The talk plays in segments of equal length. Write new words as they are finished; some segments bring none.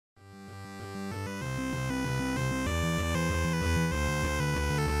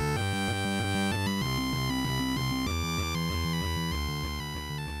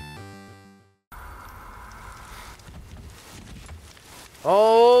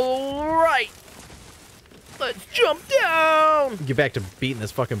All right. Let's jump down. Get back to beating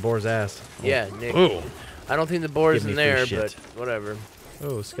this fucking boar's ass. Yeah, Nick. Ooh. I don't think the boar's Give me in there, free but shit. whatever.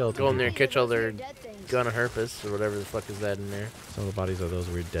 Oh, skeleton. Go in there and people. catch all their gunna herpes or whatever the fuck is that in there. Some of the bodies are those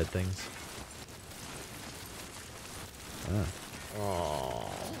weird dead things. Ah.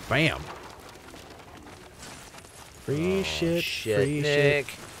 Oh. Bam. Free shit. Free Nick.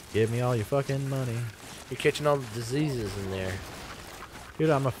 shit. Give me all your fucking money. You're catching all the diseases in there. Dude,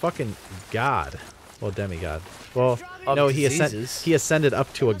 I'm a fucking god. Well, demigod. Well, Of no, diseases? he ascended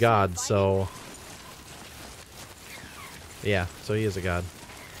up to a god, so... Yeah, so he is a god.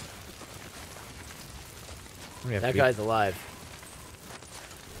 We have That to guy's alive.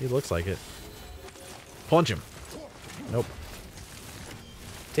 He looks like it. Punch him. Nope.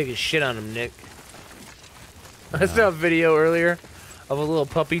 Take a shit on him, Nick. I saw a video earlier of a little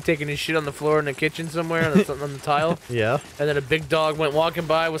puppy taking his shit on the floor in the kitchen somewhere on the tile. Yeah. And then a big dog went walking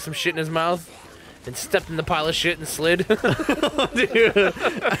by with some shit in his mouth and stepped in the pile of shit and slid. Dude,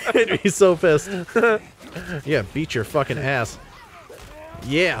 I'd be so pissed. Yeah, beat your fucking ass.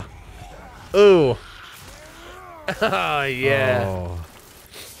 Yeah. Ooh. Oh, yeah. Oh.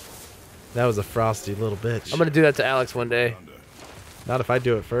 That was a frosty little bitch. I'm going to do that to Alex one day. Not if I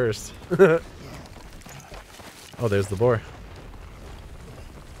do it first. Oh, there's the boar.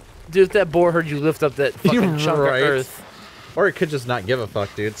 Dude, if that boar heard you lift up that fucking chunk of Right. earth. Or it could just not give a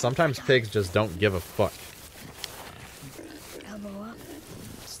fuck, dude. Sometimes pigs just don't give a fuck. Elbow up,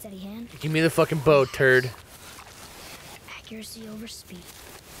 steady hand, Give me the fucking bow, turd. accuracy over speed.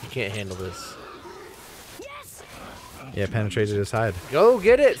 You can't handle this. Yes! Yeah, penetrated his hide. Go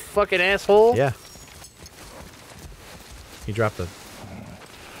get it, fucking asshole. Yeah. He dropped the...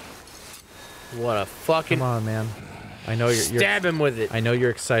 What a fucking... Come on, man. I know you're... Stab him with it. I know you're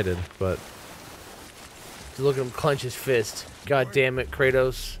excited, but... Look at him clench his fist. God damn it,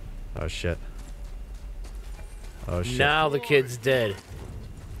 Kratos. Oh, shit. Oh, shit. Now the kid's dead.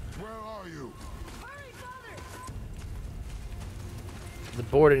 Where are you? The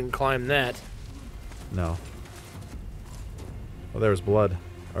boar didn't climb that. No. Well, there was blood.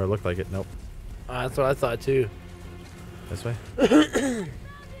 Or it looked like it. Nope. That's what I thought too. This way?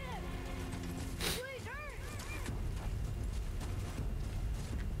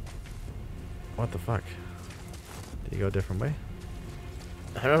 What the fuck? Did you go a different way?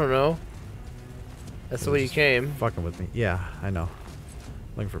 I don't know. That's the way you came. Fucking with me. Yeah, I know.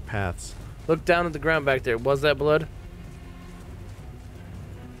 Looking for paths. Look down at the ground back there. Was that blood?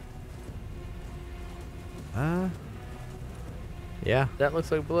 Yeah. That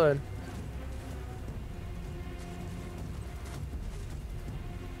looks like blood.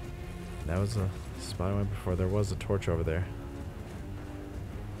 That was the spot I went before. There was a torch over there.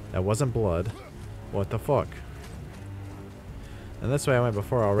 That wasn't blood. What the fuck? And that's why I went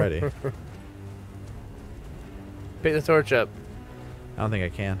before already. Pick the torch up. I don't think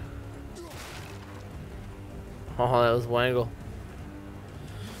I can. Oh, that was Wangle.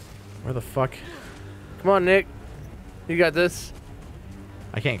 Where the fuck? Come on, Nick. You got this.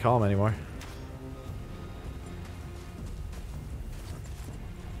 I can't call him anymore.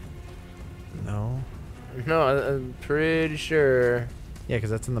 No. No, I'm pretty sure. Yeah, because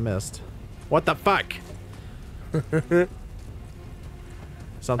that's in the mist. What the fuck?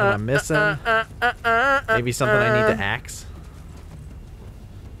 Something I'm missing? Maybe something I need to axe?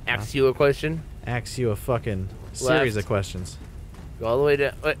 Ask you a question. Ask you a fucking series of questions. Go all the way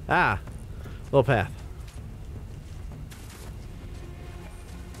down. Wait. Ah! Little path.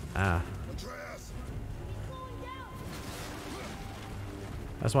 Ah.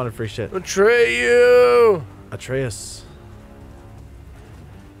 I just wanted free shit. Betray you! Atreus.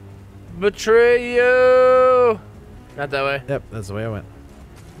 Betray you! Not that way. Yep, that's the way I went.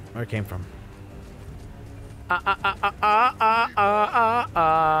 Where it came from.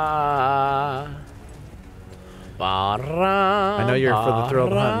 I know you're for the thrill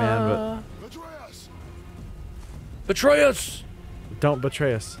of the hunt, man, Betray us! but don't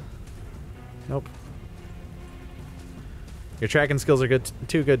betray us. Nope. Your tracking skills are good,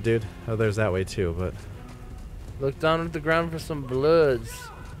 too good, dude. Oh, there's that way too, but Look down at the ground for some bloods.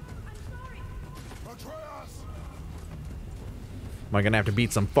 am I gonna have to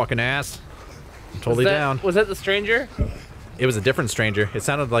beat some fucking ass? I'm totally Was that- down. Was that the stranger? It was a different stranger. It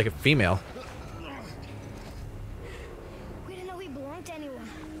sounded like a female. We didn't know he belonged to anyone.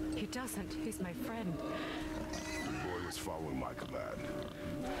 He doesn't. He's my friend. The boy is following my command.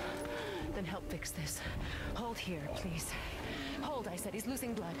 Then help fix this. Hold here, please. Hold, I said. He's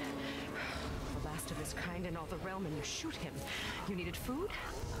losing blood. The last of his kind in all the realm, and you shoot him. You needed food?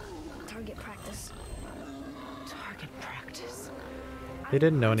 Target practice. Target practice. They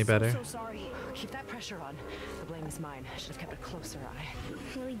didn't know any I'm better. So sorry. Keep that pressure on. The blame is mine. I should have kept a closer eye.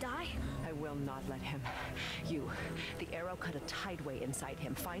 Will he die? I will not let him. You, the arrow cut a tideway inside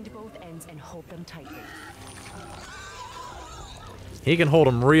him. Find both ends and hold them tightly. He can hold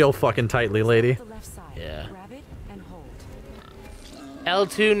him real fucking tightly, lady. The left side. Yeah. Grab it and hold.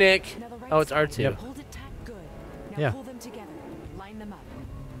 L2, Nick. Now the right Oh, it's side. R2. Yep. Hold it tight. Good. Now Yeah. pull them together. Line them up.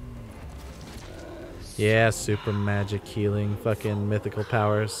 Yeah, super magic healing, fucking mythical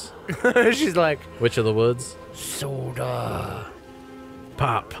powers. She's like, Witch of the Woods. soda.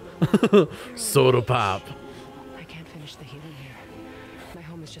 Pop. Soda pop. I can't finish the healing here. My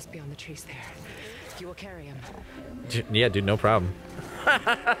home is just beyond the trees there. You will carry him. Yeah, dude, no problem.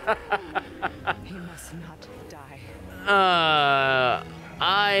 He must not die.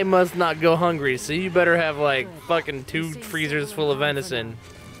 I must not go hungry, so you better have like fucking 2 freezers full of venison.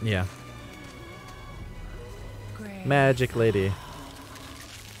 Yeah. Great. Magic lady.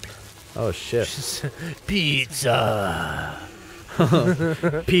 Oh shit. Pizza.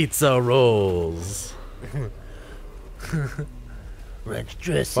 Pizza rolls. Ranch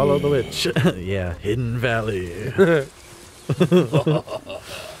dressing. Follow the witch. Yeah, Hidden Valley.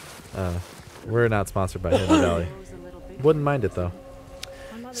 We're not sponsored by Hidden Valley. Goes a little bit. Wouldn't mind it though.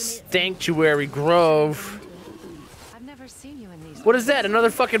 My mother made it. Sanctuary Grove. I've never seen you in these. What is that? Another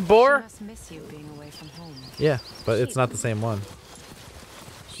fucking She boar? must miss you being away from home. Yeah, but it's not the same one.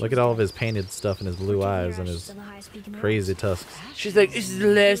 Look at all of his painted stuff and his blue eyes and his crazy tusks. She's like, this is the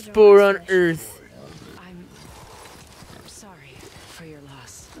last boar on Earth. I'm sorry for your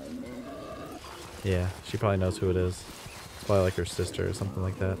loss. Yeah, she probably knows who it is. It's probably like her sister or something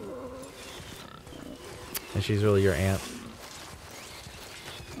like that. And she's really your aunt.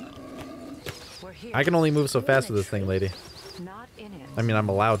 We're here. I can only move so fast with this thing, lady. Not in it. I mean, I'm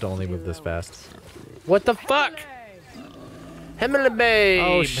allowed to only move this fast. What the fuck? Hemily babe.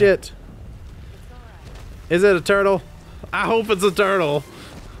 Oh shit. Is it a turtle? I hope it's a turtle.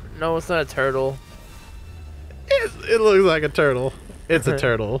 No, it's not a turtle. It looks like a turtle. It's a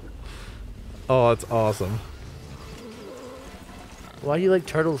turtle. Oh, it's awesome. Why do you like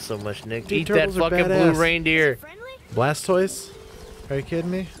turtles so much, Nick? Dude, Eat that turtles are fucking badass. blue reindeer. Friendly? Blastoise? Are you kidding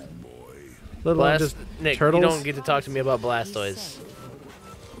me? Let alone Blast, just Nick, turtles? you don't get to talk to me about Blastoise.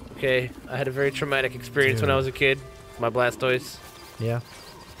 Okay, I had a very traumatic experience when I Dude. was a kid. My Blastoise. Yeah.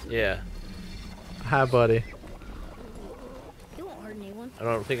 Yeah. Hi, buddy. It won't hurt anyone. I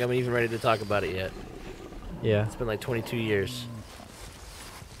don't think I'm even ready to talk about it yet. Yeah. It's been like 22 years.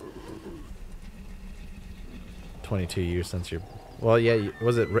 22 years since you're... Well, yeah,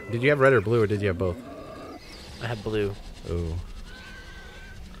 was it... Did you have red or blue, or did you have both? I had blue. Ooh.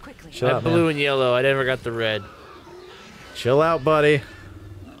 Quickly. Chill I out, had blue man. and yellow. I never got the red. Chill out, buddy.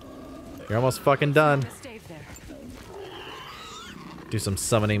 You're almost fucking done. Stay there. Do some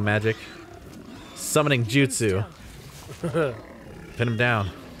summoning magic. Summoning jutsu. Pin him down.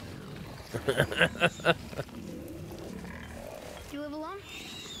 You live alone?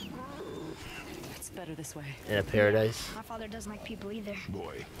 It's better this way. In a paradise. My father doesn't like people either.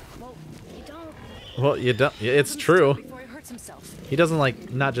 Boy, Well, you don't. Well, you don't... yeah, it's true. Before he hurts himself. He doesn't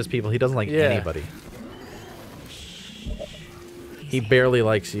like... Not just people. He doesn't like Yeah. anybody. He barely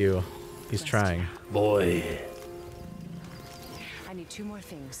likes you. He's trying. Boy. I need 2 more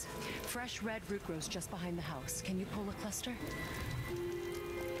things. Fresh red root grows just behind the house. Can you pull a cluster?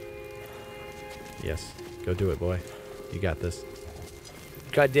 Yes. Go do it, boy. You got this.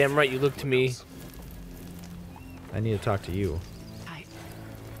 Goddamn right you look to me. I need to talk to you.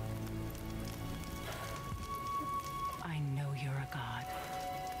 I know you're a god.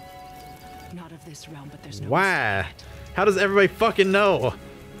 Not of this realm, but there's no Why? How does everybody fucking know?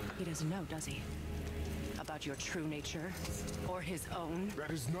 He doesn't know, does he? About your true nature or his own? that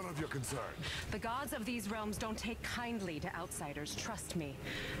is none of your concern. The gods of these realms don't take kindly to outsiders, trust me.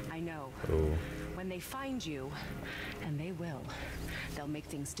 I know. Ooh. When they find you, and they will, they'll make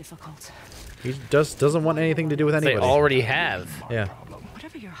things difficult. He just doesn't want anything to do with They anybody. already have. Yeah.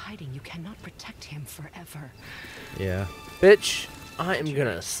 Whatever you're hiding, you cannot protect him forever. Yeah. Bitch, I am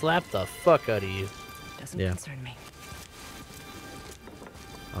gonna slap the fuck out of you. Doesn't Yeah. concern me.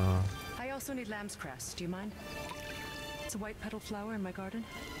 I also need lamb's cress. Do you mind? It's a white petal flower in my garden.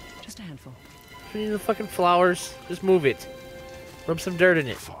 Just a handful. You need the fucking flowers. Just move it. Rub some dirt in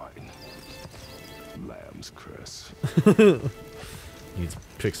it. Fine. Lamb's Chris. Needs to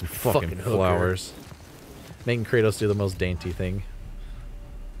pick some fucking Fucking hooker. flowers. Making Kratos do the most dainty thing.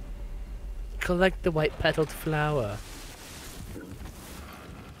 Collect the white petaled flower.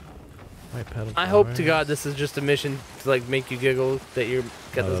 White petal I hope to flowers. God this is just a mission to like make you giggle that you're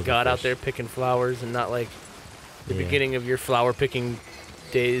got Oh, this the god out fish. there picking flowers and not like the Yeah. beginning of your flower picking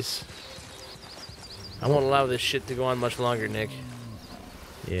days. I won't allow this shit to go on much longer, Nick.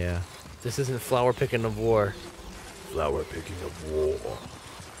 Yeah. This isn't flower picking of war. Flower picking of war.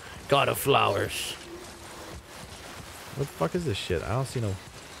 God of flowers. What the fuck is this shit? I don't see no...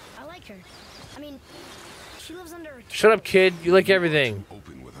 I like her. I mean, she lives under a Shut up, kid. You like everything.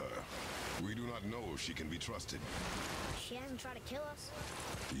 Open with her. We do not know if she can be trusted She hasn't tried to kill us.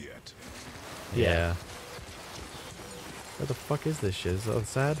 yet. Yeah. What the fuck is this shit? Is that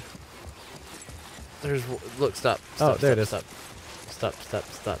sad? There's... Look, stop. Oh, Stop, there it stop, is. Stop.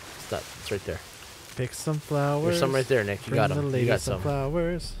 Stop. It's right there. Pick some flowers. There's some right there, Nick. You Bring got the him. You lady got some some.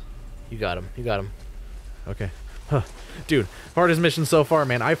 flowers. You got him. Okay. Huh. Dude, hardest mission so far,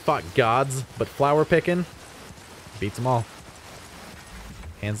 man. I fought gods, but flower picking beats them all.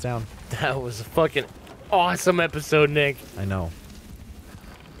 Hands down. That was a fucking awesome episode, Nick. I know.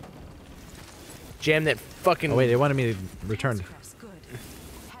 Jam that fucking... Oh, wait, they wanted me to return. Cress, good.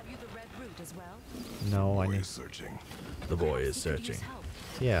 Have you the red root as well? No, I Boy need... is searching. The boy is Perhaps you could searching. use help.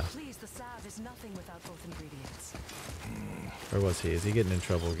 Yeah. Please, the salve is nothing without both ingredients. Where was he? Is he getting in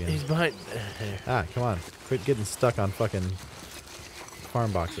trouble again? He's behind... Ah, come on. Quit getting stuck on fucking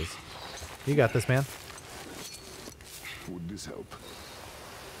farm boxes. You got this, man. Would this help?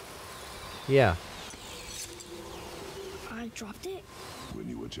 Yeah. I dropped it. When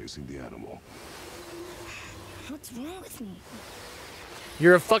you were chasing the animal. What's wrong with me?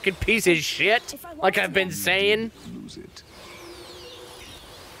 You're a fucking piece of shit, If I like lost I've been it, saying. Lose it.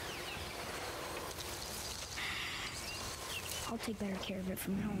 I'll take better care of it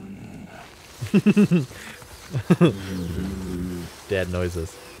from now on. Dad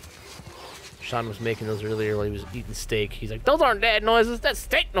noises. Sean was making those earlier while he was eating steak. He's like, those aren't dad noises, that's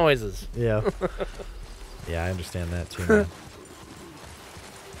steak noises. Yeah. Yeah, I understand that too, man.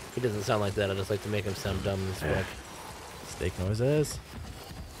 He doesn't sound like that. I just like to make him sound dumb as fuck. Steak noises.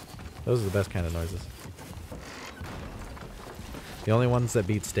 Those are the best kind of noises. The only ones that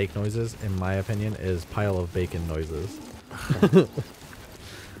beat steak noises, in my opinion, is pile of bacon noises.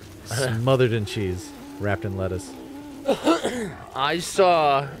 Smothered in cheese, wrapped in lettuce. I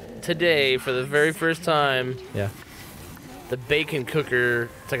saw today for the very first time Yeah. the bacon cooker.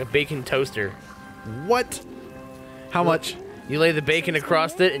 It's like a bacon toaster. What? How much? You lay the bacon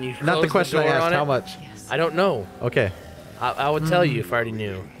across it and you close Not the question I door asked. on How it. much? Yes. I don't know. Okay. I would tell you if I already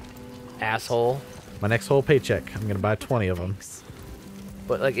knew. Asshole. My next whole paycheck, I'm gonna buy 20 of them. Thanks.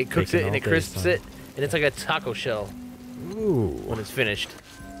 But like it cooks Bacon it and all it day, crisps son. it and it's like a taco shell Ooh. when it's finished.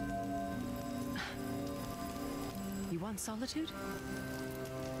 You want solitude?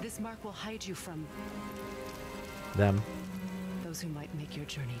 This mark will hide you from Them. those who might make your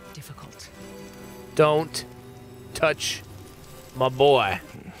journey difficult. Don't touch my boy.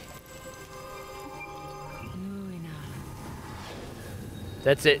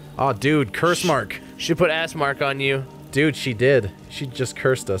 That's it. Oh, dude, curse mark. She put ass mark on you. Dude, she did. She just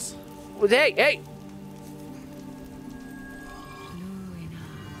cursed us. Well, hey!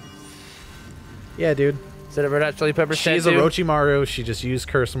 Yeah, dude. Is that a Red Hot Chili Peppers She's a tattoo? Orochimaru. She just used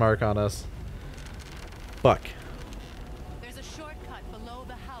curse mark on us. Fuck. There's a shortcut below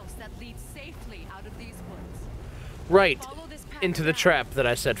the house that leads safely out of these woods. Right. Follow this path Into the down, trap that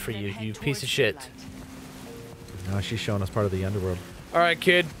I set for then you, head you piece towards of shit. daylight. Now she's showing us part of the underworld. Alright,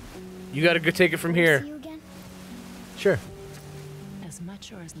 kid. You gotta go take it from See here. you again? Sure. As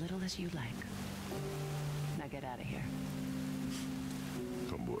much or as little as you like. Now get out of here.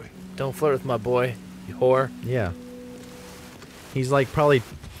 Come, boy. Don't flirt with my boy, you whore. Yeah. He's like probably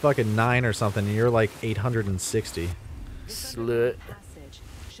fucking 9 or something, and you're like 860. Slut. Passage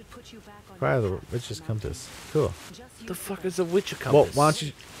should put you back on Fire your the path. witch's compass. Cool. Just The use fuck the is a witch Well, compass? why don't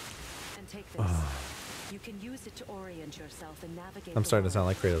you... And take this. You can use it to orient yourself and navigate. I'm the starting to sound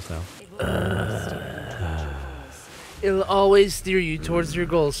world. like Kratos now. It will always steer you towards your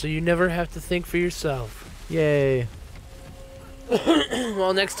goals. It'll always steer you towards your goals, so you never have to think for yourself. Yay.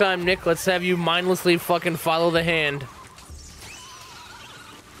 Well, next time, Nick, let's have you mindlessly fucking follow the hand.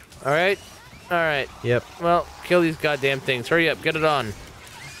 Alright? Alright. Yep. Well, kill these goddamn things. Hurry up, get it on.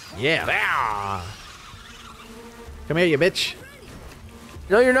 Yeah. Ah! Come here, you bitch.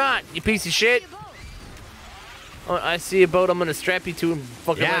 No, you're not, you piece of shit. Oh, I see a boat I'm gonna strap you to and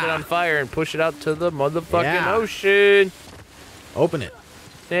fucking light it Yeah. on fire and push it out to the motherfucking Yeah. ocean. Open it.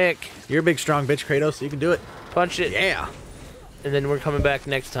 Nick, You're a big, strong bitch, Kratos, so you can do it. punch it. Yeah. And then we're coming back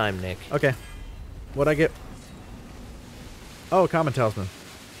next time, Nick. Okay. What'd I get? Oh, common talisman.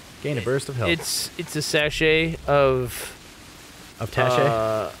 Gain a burst of health. It's a sachet of Of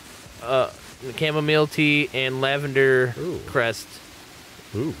Tache? chamomile tea and lavender Ooh. crest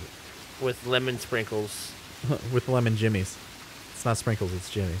Ooh. with lemon sprinkles. With lemon jimmies. It's not sprinkles,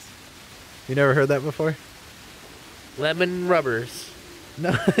 it's jimmies. You never heard that before? Lemon rubbers.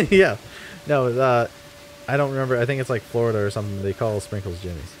 No, yeah. No, I don't remember. I think it's like Florida or something. They call sprinkles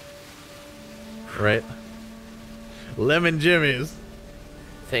jimmies. Right? Lemon jimmies.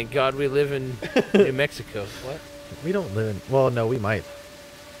 Thank God we live in New Mexico. What? We don't live in... Well, no, we might.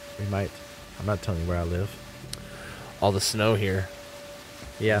 We might. I'm not telling you where I live. All the snow here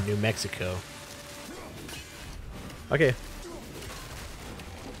Yeah. in New Mexico. Okay.